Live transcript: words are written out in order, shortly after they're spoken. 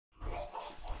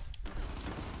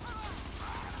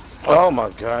Oh my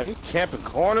god, you camping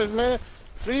corners, man.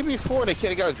 3v4, they can't.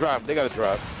 They gotta drop. They gotta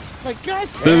drop. Like god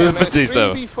damn, man. It's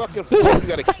Batista. 3v fucking 4. You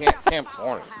gotta camp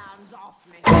corners.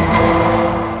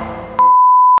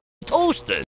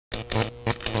 Toasted.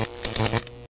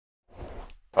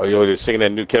 Oh, yo, they're singing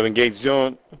that new Kevin Gates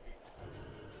joint.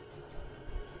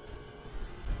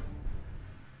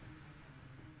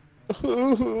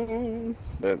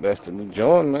 That's the new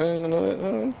joint, man. You know that,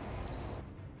 huh?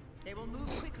 They will move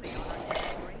quickly on our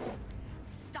territory.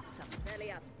 Stop them.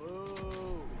 Belly up.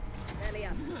 Ooh. Belly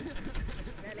up.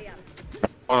 Belly up.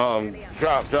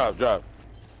 Drop.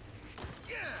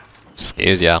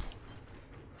 Excuse ya.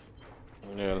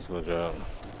 Yeah, that's my job.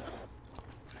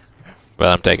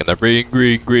 Well, I'm taking the green.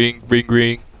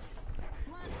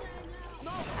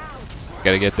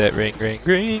 Gotta get that green.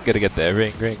 Gotta get that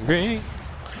green.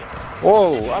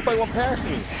 Whoa, I thought you went past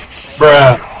me.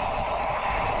 Bruh.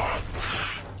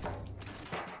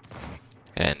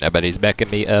 And nobody's backing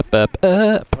me up.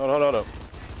 Hold up.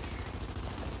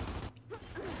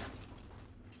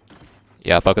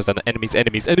 Yeah, focus on the enemies. And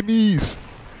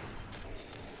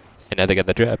now they got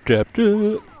the drop.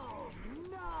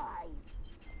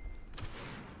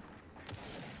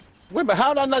 Wait, but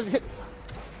how did I not hit?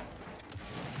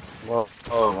 Well,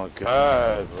 oh my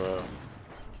god, bro.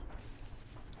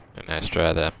 And nice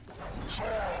try that.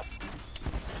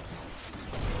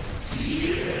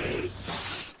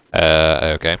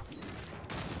 Okay.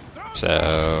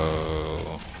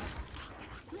 So...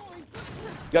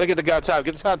 Gotta get the guy top.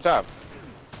 Get the top.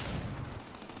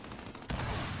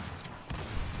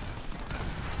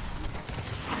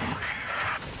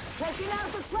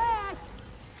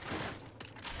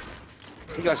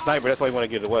 He got sniper. That's why he want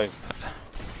to get away.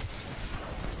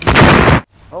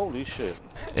 Holy shit.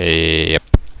 Yep.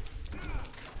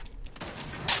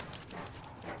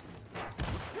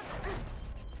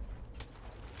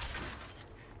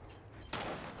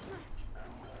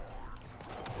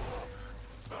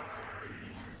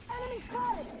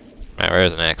 Alright,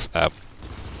 where's the next? Up.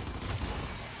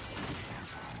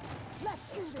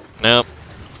 Nope.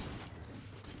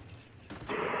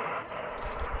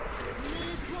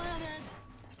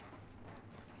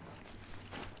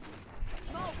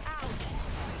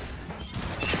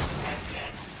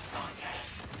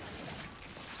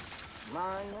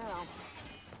 Mine now.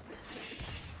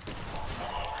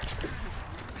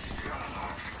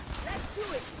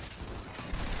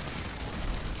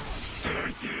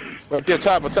 Up there,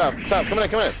 top. Come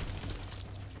in.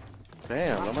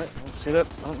 Damn, I might see that.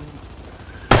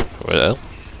 Well.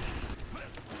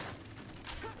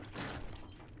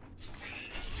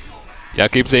 Y'all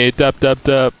keep saying top.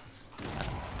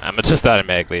 I'ma just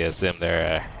automatically assume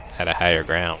they're at a higher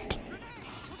ground.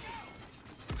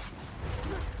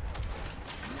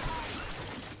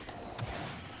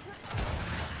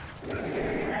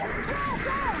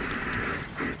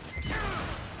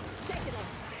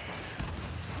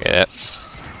 Get it.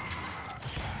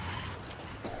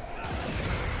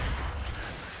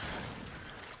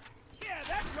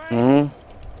 Mm-hmm.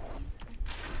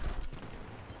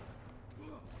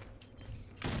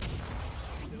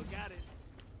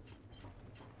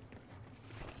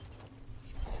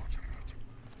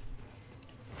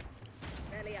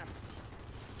 Belly up.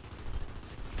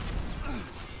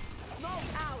 Smoke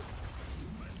out.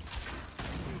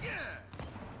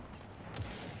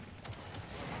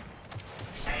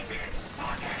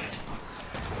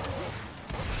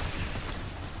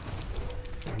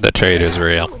 The trade is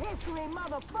real.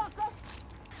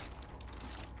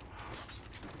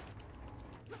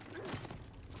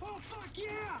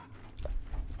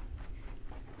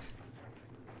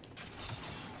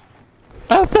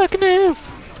 Oh fucking hell!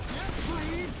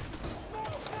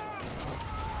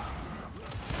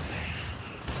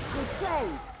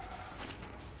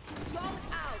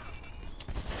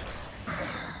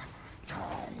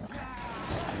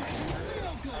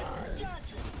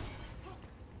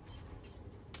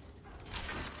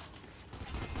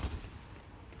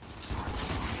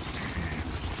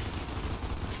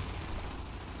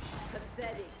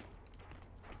 Pathetic.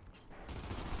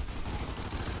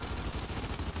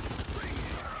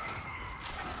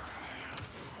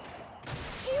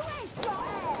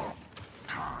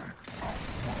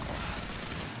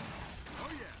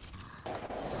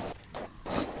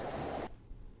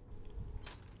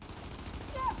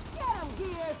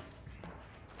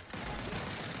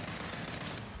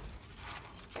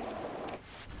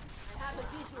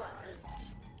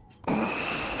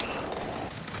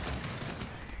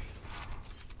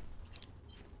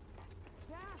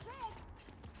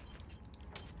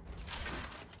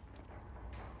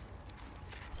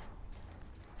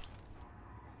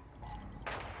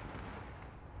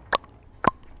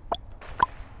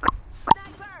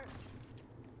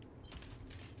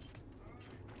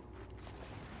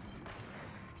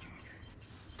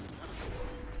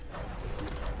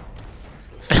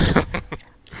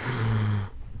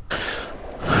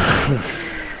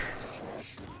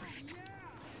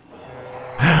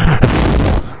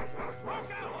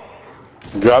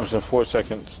 Drops in 4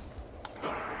 seconds.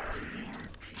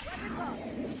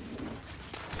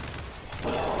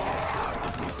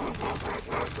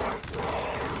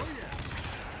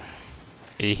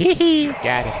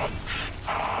 Got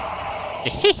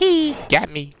it. Got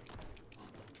me.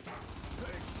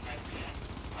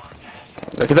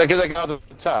 Get that guy out the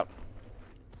top.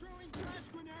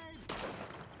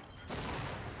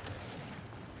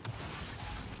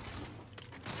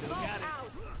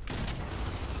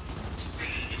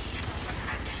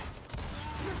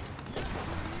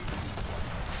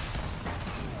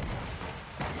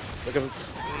 Look at him.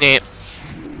 Nah.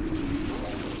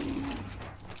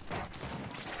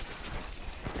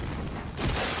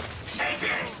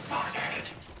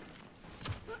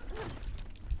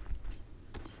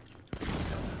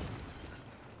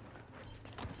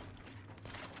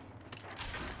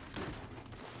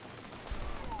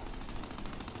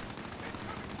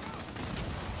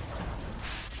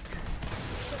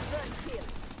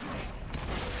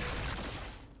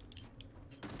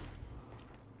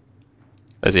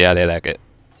 Let's see how they like it.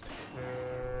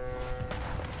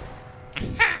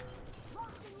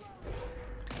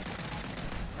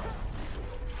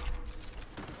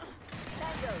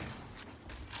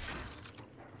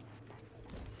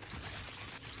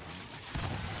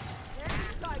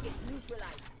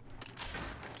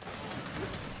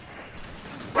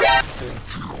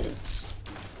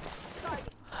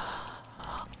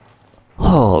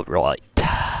 All right.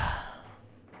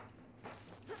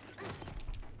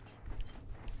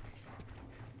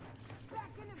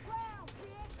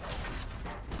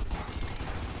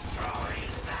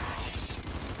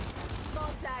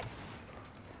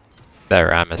 That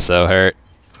rhyme is so hurt.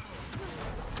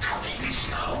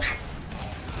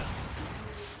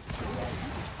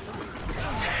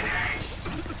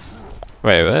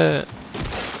 Wait, what?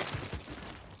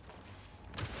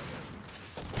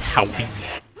 Howdy.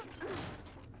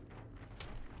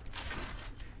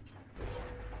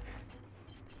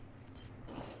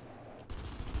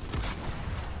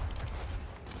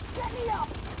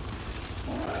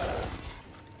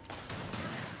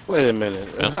 Wait a minute.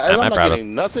 Well, I'm my not problem.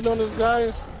 getting nothing on this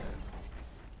guy.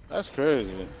 That's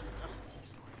crazy.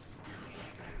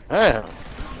 Damn.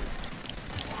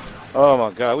 Oh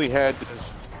my god, we had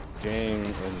this game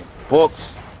in the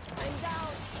books.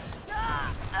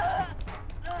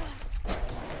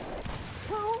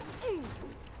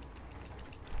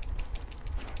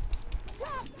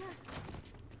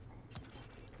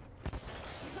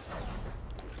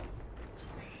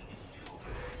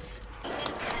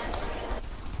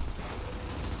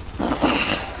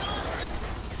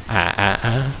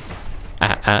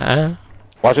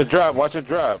 Watch it drop, watch it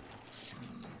drop.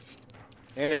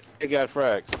 And it got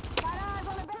frags.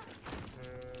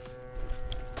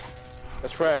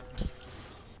 That's frags.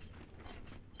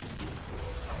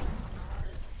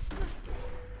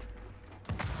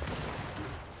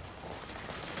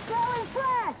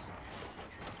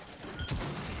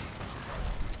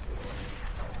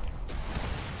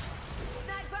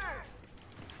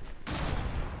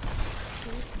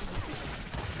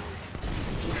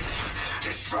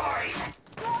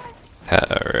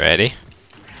 Alrighty.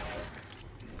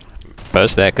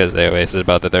 Post that because they wasted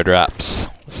both of their drops.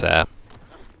 So.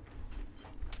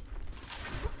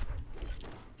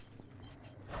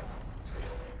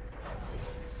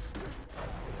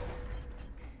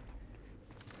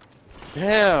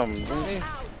 Damn, man.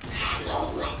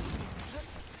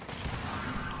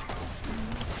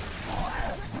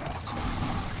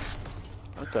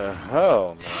 What the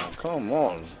hell, man? Come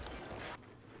on.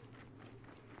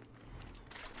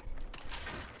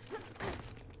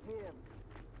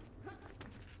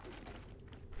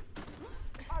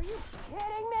 Are you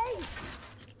kidding me?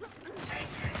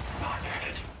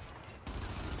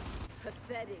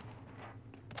 Pathetic.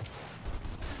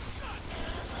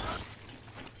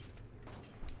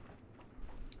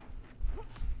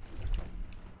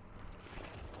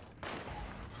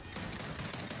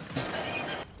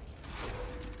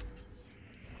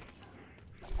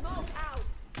 Smoke out.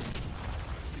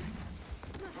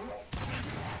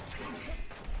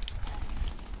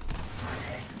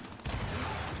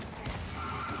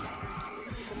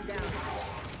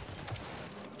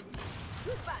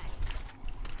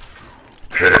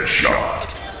 Headshot.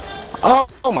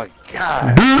 Oh my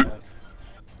god.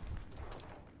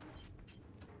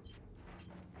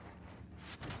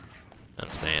 I'm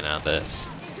staying on this.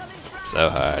 So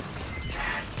hard.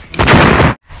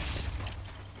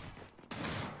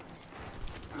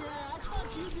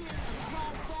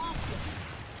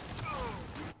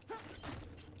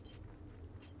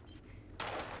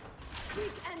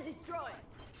 Seek and destroy.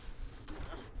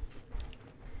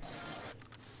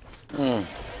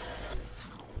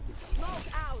 Smoke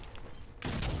out.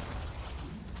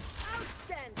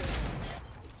 Outstanding.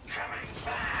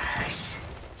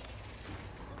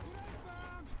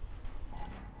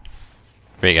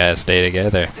 We gotta stay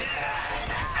together.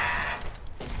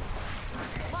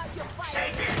 Mark your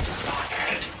fire.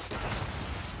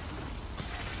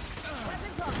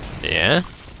 Weapons on. Yeah?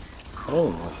 Oh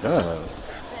my god.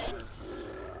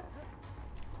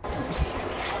 And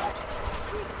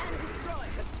destroy.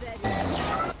 Pathetic.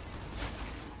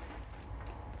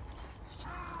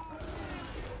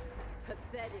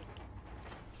 Pathetic.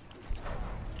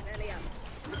 Belly up.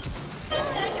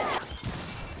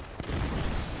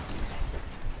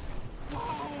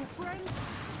 Oh,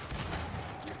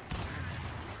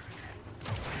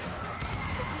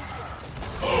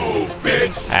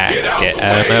 friend. Get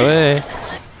out of my way.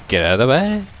 Get out of the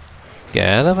way. Get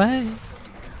out of the way.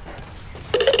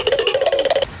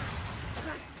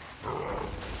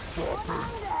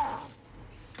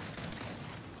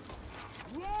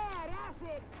 Yeah, that's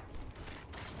it.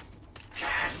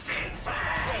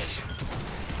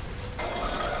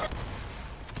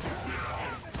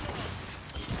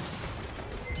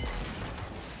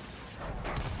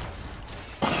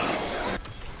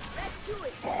 Let's do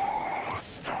it.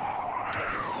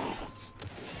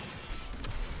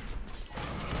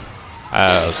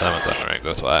 Oh, someone's on the ring,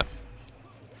 that's why.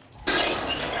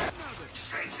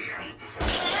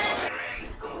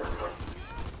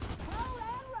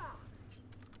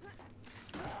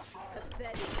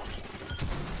 Pathetic.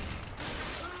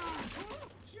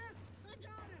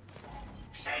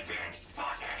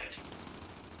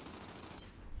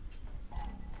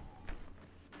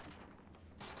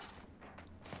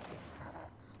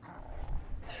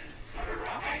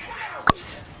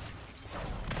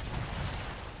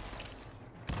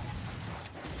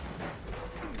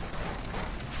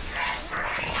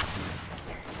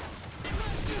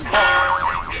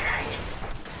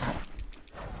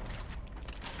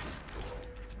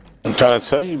 I'm trying to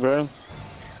tell you, bro.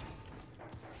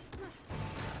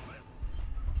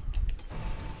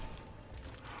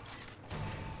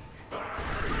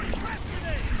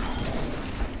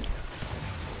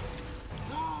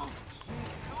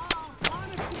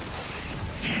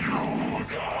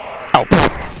 Oh.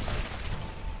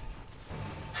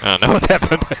 I don't know what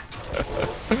happened.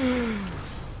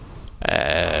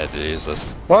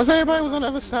 Jesus. Why was everybody was on the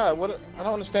other side? What? I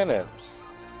don't understand that.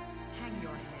 Hang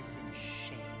your heads in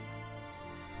shame.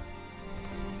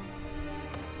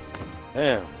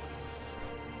 Damn.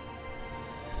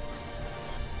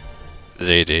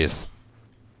 GG's.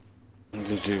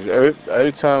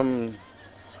 Every time you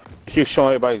keep showing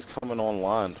everybody's coming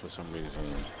online for some reason.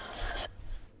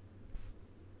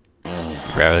 You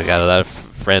probably got a lot of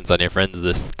friends on your friends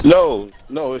list. No,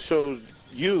 it shows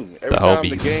you every time the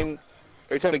homies. game.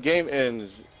 Every time the game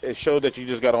ends, it showed that you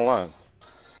just got online.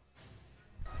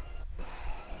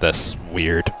 That's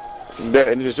weird. And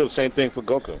it just showed the same thing for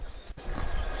Goku.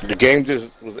 The game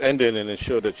just was ending and it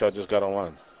showed that y'all just got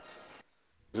online.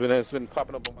 It's been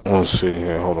popping up on my. Let's see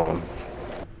here. Hold on.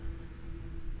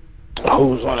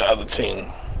 Who's on the other team?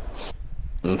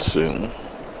 Let's see.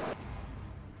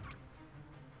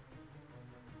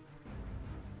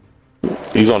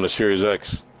 He's on the Series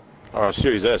X or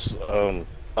Series S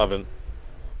oven.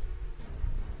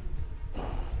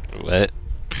 What?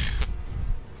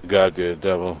 God did,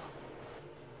 devil.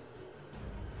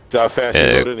 See how fast he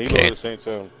loaded? He loaded at the same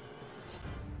time.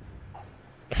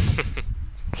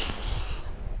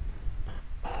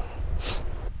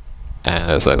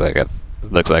 This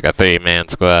looks like a 3-man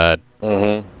squad.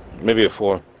 Mm-hmm. Maybe a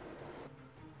 4.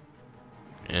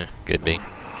 Yeah, could be.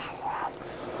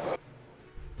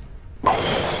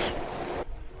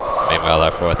 Meanwhile,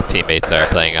 our 4th teammates are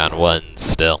playing on 1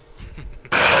 still.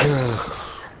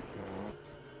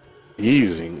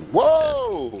 Easy.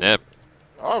 Whoa! Yep.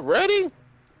 Already?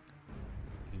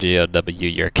 GOW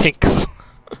your kinks.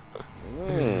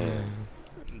 Mm.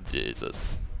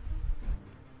 Jesus.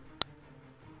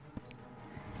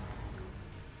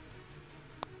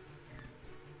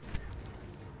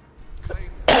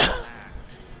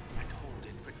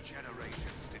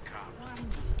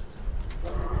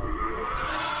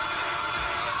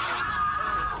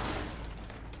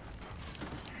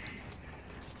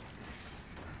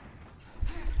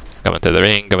 Coming to the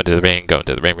ring, coming to the ring, going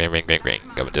to the ring, ring, ring, ring, ring.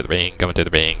 Coming to the ring, coming to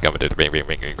the ring, coming to the ring, ring,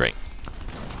 ring, ring, ring.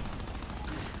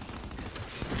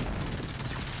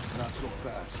 Not so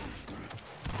fast.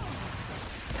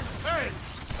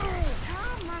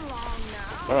 Come along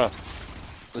now.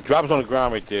 The drop's on the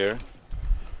ground right there.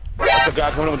 I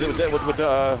forgot coming with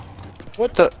the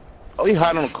what the Oh, he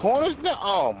hiding on the corners now?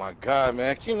 Oh my god,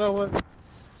 man. You know what?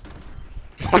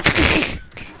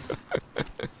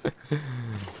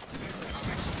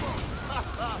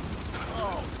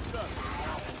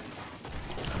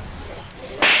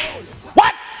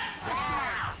 What?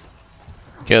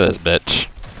 Kill this bitch,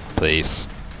 please.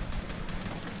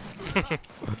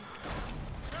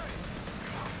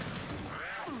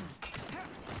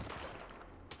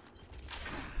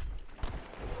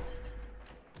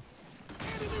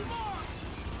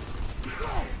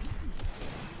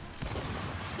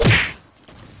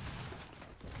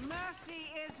 Mercy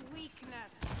is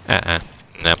weakness.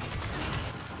 Nope.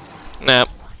 Nope.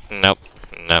 Nope.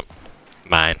 Nope.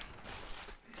 Mine.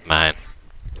 Mine.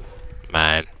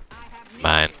 Mine.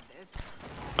 Mine.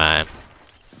 Mine.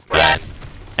 Mine.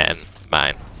 And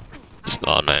mine. Just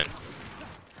all mine.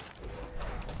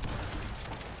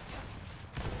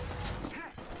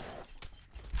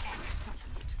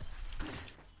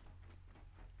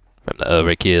 From the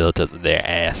overkill to their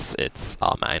ass, it's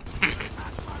all mine.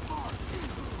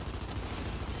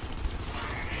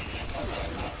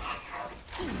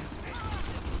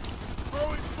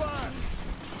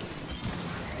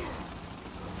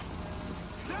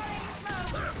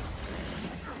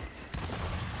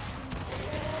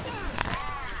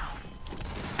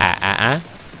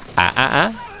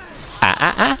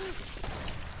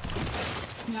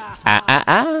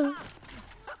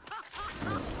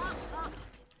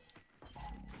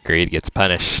 Greed gets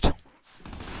punished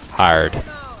hard. You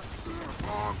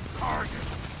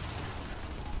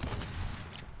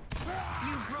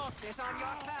brought this on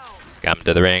yourself. Come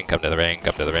to the ring, come to the ring,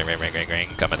 come to the ring, ring, ring, ring, ring,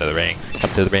 come into the ring,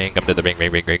 come to the ring, come to the ring,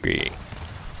 ring, ring, ring, ring.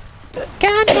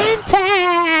 Come into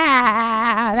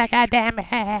the goddamn ring.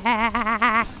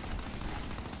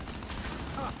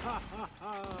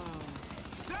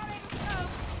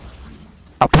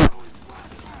 Oh, poof.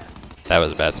 That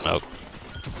was a bad smoke.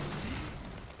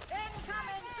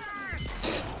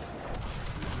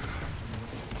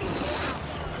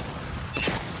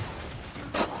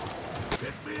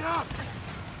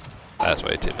 That's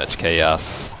way too much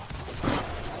chaos.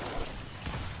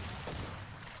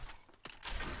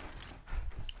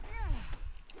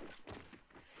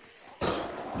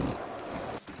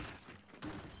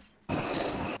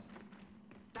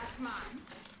 That's mine.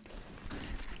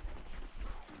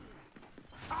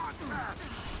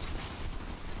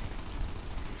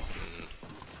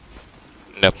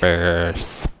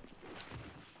 Nopers.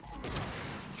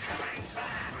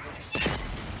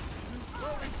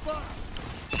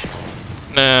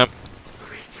 Nah.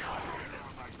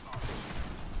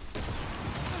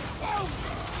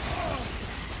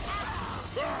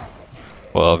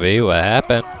 Wolvie, what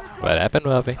happened? What happened,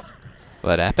 Wolvie?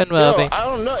 What happened, Yo, Wolvie? I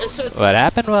don't know. It said, What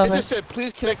happened, it Wolvie? just said,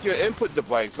 please connect your input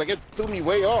device. Like, it threw me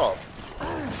way off.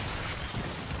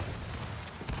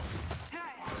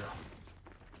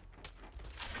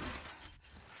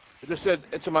 It just said,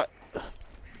 into my...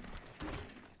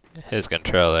 His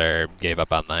controller gave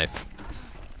up on life.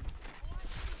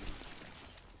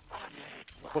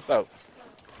 What's up?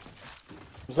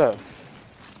 What's up?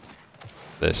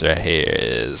 This right here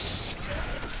is...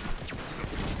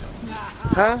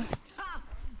 Huh?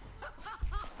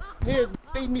 Here,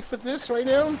 pay me for this right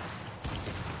now?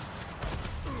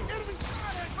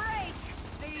 Break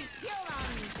these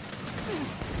humans.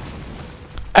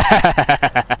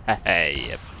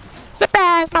 Yep.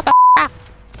 Surprise, mother.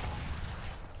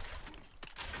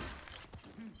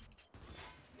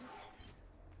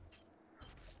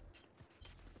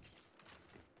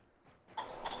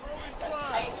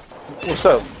 What's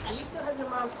up? Do you still have your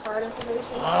mom's card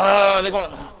information? They're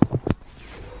gonna...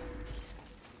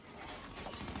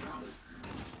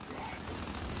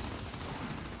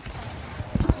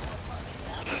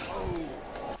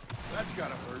 That's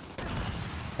gotta hurt.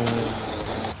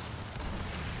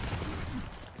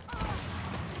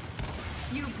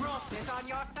 You brought this on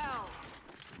yourself.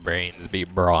 Brains be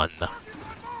brawn.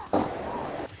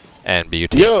 And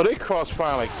beauty. Yo, they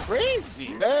crossfire like crazy,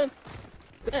 man.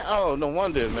 Damn, oh, no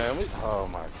wonder, man. Oh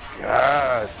my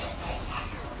god.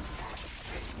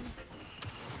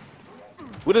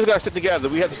 We just gotta sit together.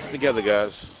 We have to sit together,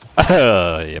 guys.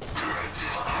 Yep.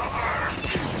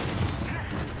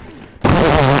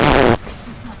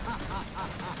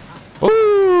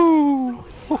 Woo!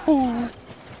 Woohoo!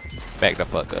 Back the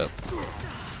fuck up.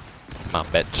 Come on,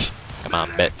 bitch. Come on,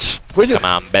 bitch. Come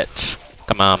on, bitch.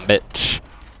 Come on, bitch.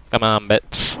 Come on,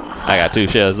 bitch. I got 2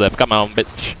 shells left. Come on,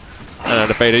 bitch. I'm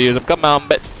not afraid to use them. Come on,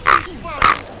 bitch.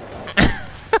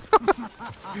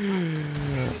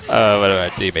 Oh, one of our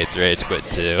teammates rage quit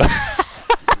too.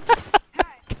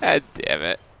 God damn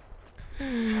it.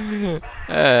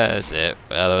 That's it.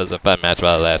 Well, it was a fun match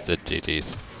while it lasted.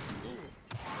 GG's.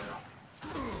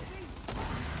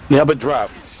 Yeah, but drop.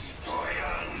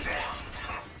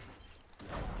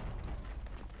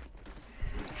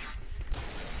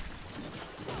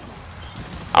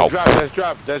 Oh. Drop, let's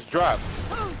drop, let's drop.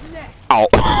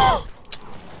 Oh.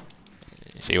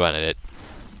 She wanted it.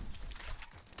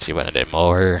 She wanted it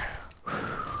more.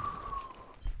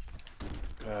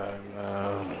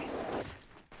 No.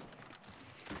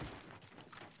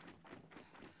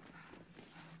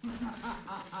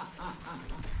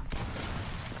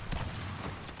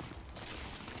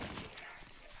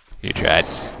 You tried.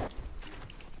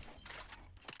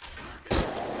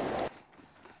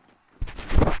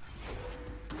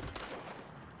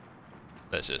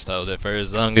 Let's just hold it for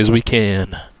as long as we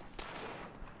can.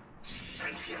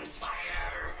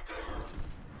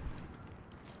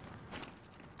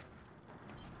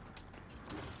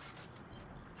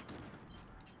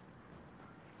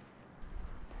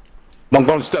 One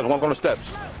going to steps, one going to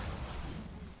steps.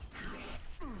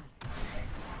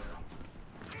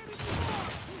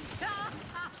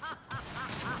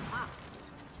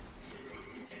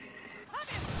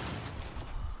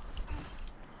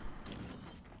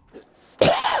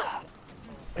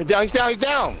 He's down, he's down, he's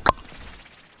down.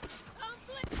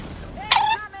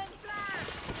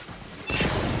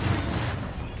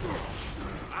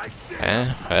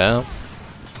 Well.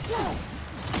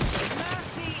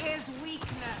 Mercy is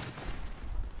weakness.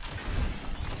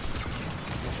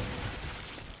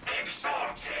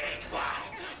 Throwing fire.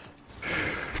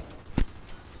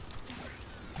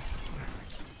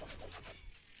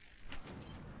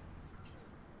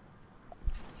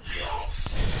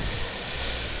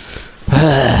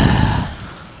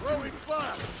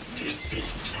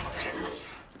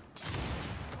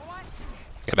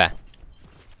 Goodbye.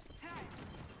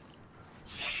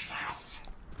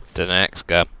 To the next.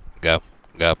 Go. Go.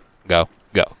 Go. Go.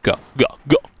 Go. Go. Go.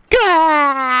 Go. Go.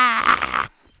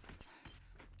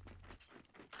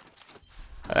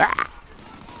 Ah!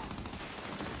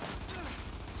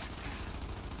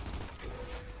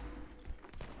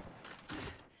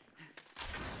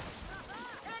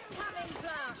 Incoming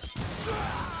flash.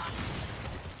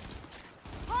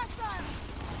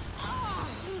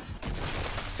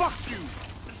 Fuck you.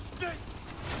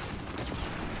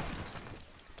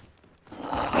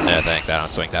 No thanks, I don't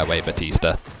swing that way,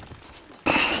 Batista.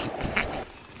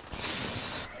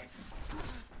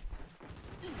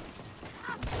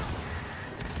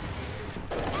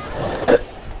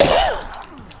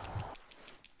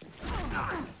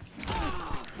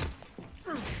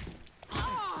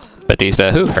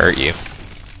 Batista, who hurt you?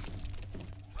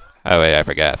 Oh wait, I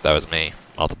forgot. That was me.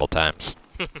 Multiple times.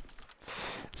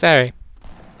 Sorry.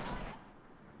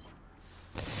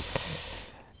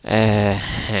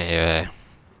 Anyway.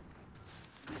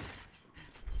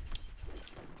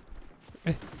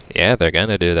 Yeah, they're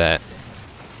gonna do that.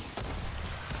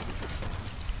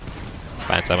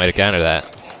 Find some way to counter that.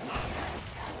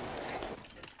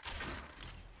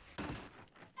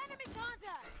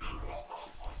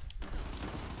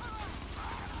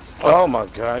 Oh my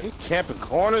god, he camping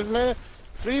corners, man.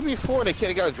 3v4 and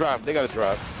they gotta drop, they gotta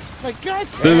drop. Like, god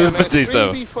damn, man,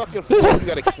 Batista. 3v fucking 4, you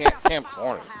gotta camp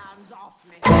corners. Hands off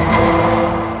me.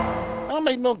 That don't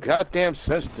make no goddamn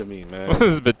sense to me, man.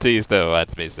 This Batista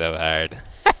wants me so hard.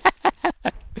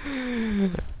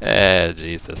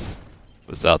 Jesus.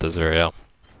 The Salt is real.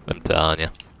 I'm telling you.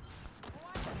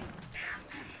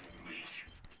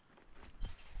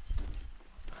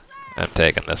 I'm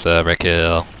taking this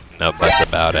overkill. No buts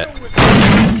about it.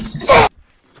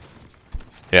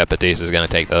 Yeah, Batista's gonna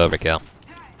take the overkill.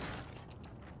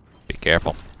 Be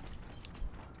careful.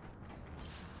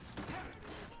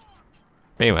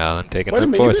 Meanwhile, I'm taking Wait a the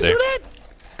minute, you didn't Enforcer. do that?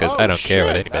 Because Oh, I don't care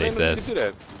what shit. I anybody didn't know you could says. do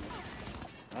that.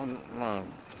 No.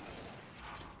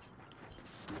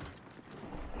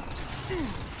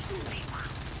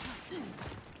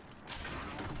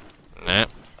 Nope.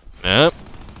 Nope.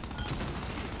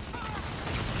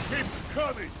 Keep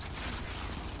coming.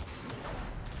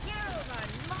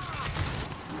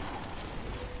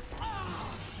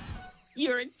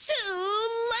 You're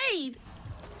too late.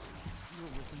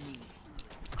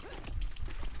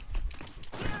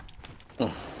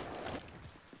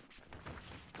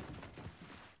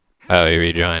 Oh, he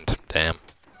rejoined. Damn.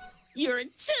 You're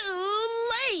too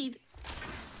late.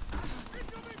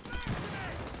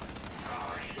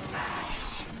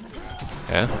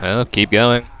 Yeah, well, keep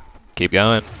going. Keep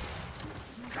going.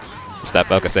 Stop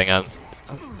focusing on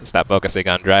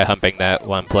dry humping that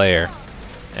one player.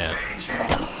 Yeah.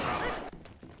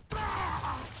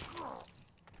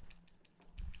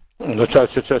 Let's try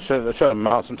to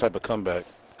mount some type of comeback.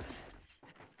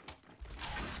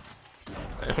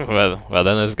 Well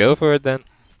then let's go for it then.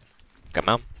 Come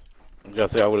on. I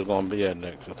gotta say I was gonna be at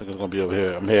next. I think it's gonna be over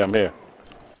here. I'm here. I'm here.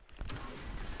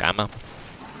 Come on.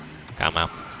 Come on.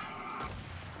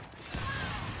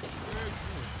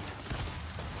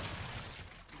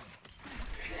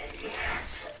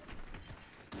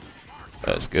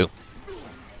 Let's go.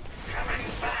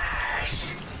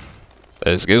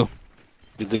 Let's go.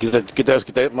 Get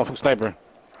that motherfucking sniper.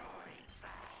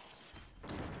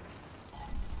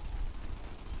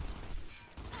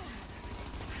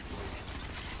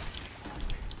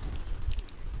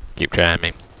 Keep trying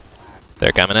me.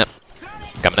 They're coming up.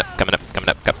 Coming up, coming up, coming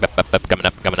up, coming up, coming up, coming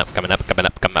up, coming up, coming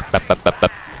up, coming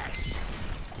up.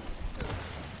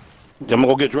 I'm gonna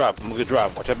go get dropped. I'm gonna get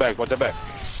dropped. Watch that back. Watch that back.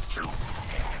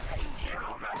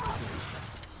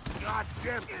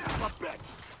 Goddamn son of a bitch!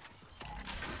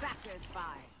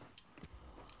 Satisfied.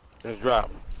 Let's drop.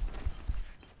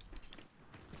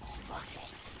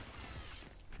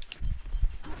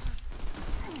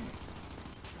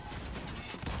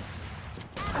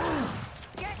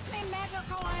 Get me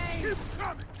medical aid. Keep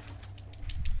coming!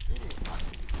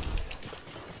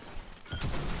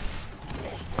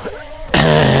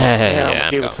 Yeah,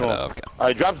 I'm give going it for to the him. okay.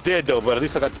 Alright, drop's dead though, but at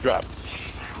least I got the drop.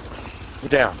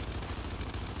 Get down.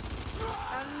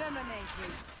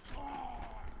 Eliminated.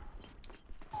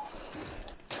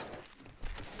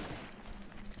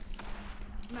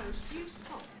 Most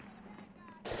useful.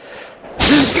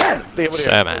 Stay over there.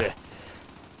 Seven.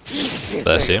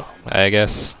 Bless you, I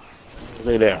guess.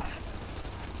 Lay there.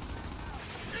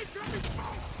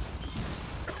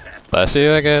 Bless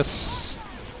you, I guess.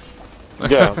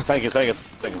 Yeah, thank you, thank you,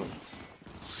 thank you.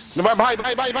 No, behind.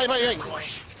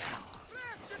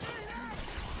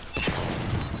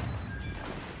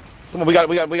 Come on, we got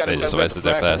They just wasted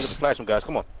their flash. Flash them, guys.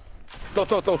 Come on.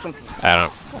 Throw some. I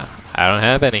don't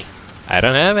have any. I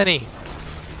don't have any,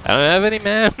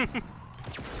 man.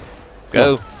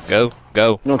 Go. No,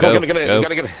 Go. get it. You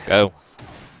gotta get it. Go.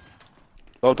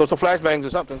 Throw some flashbangs or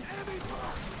something.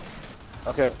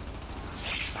 Okay.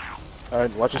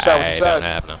 Alright, watch your side, watch I your don't side.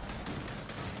 have no.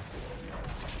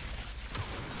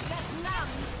 Let none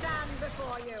stand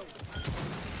before you.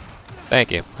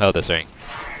 Thank you. Hold this ring.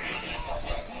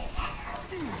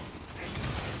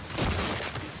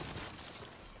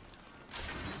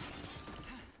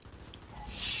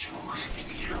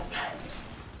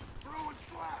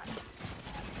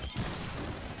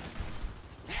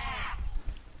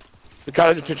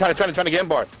 They're trying to get in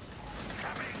bar.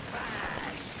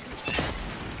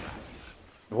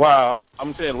 Wow,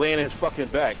 I'm saying laying his fucking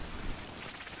back.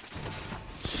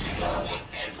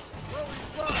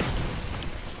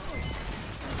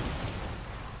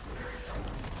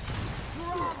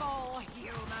 Bravo,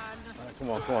 human.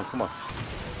 Come on.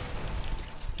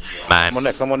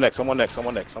 Mine. Someone next. Come on,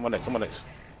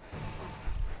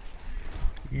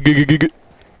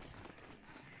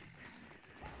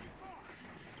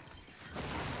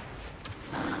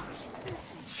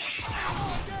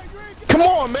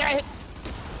 man!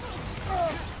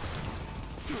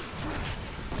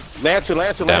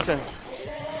 Lancer.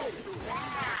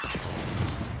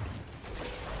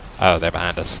 Oh, they're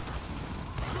behind us.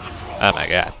 Oh my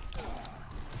god.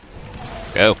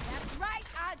 Go. That's right,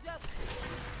 I just...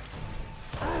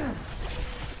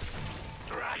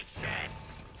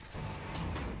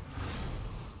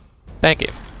 Thank you. I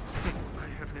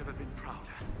have never been prouder.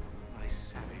 My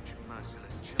savage,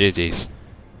 merciless children. GG's.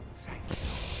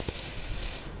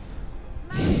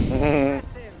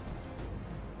 Impressive.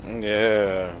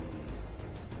 Yeah.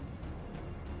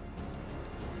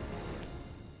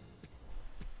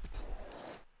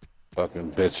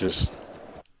 Fucking bitches.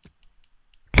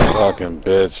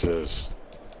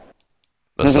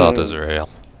 The salt is real.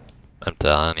 I'm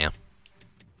telling you.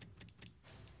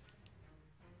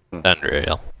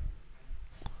 Unreal.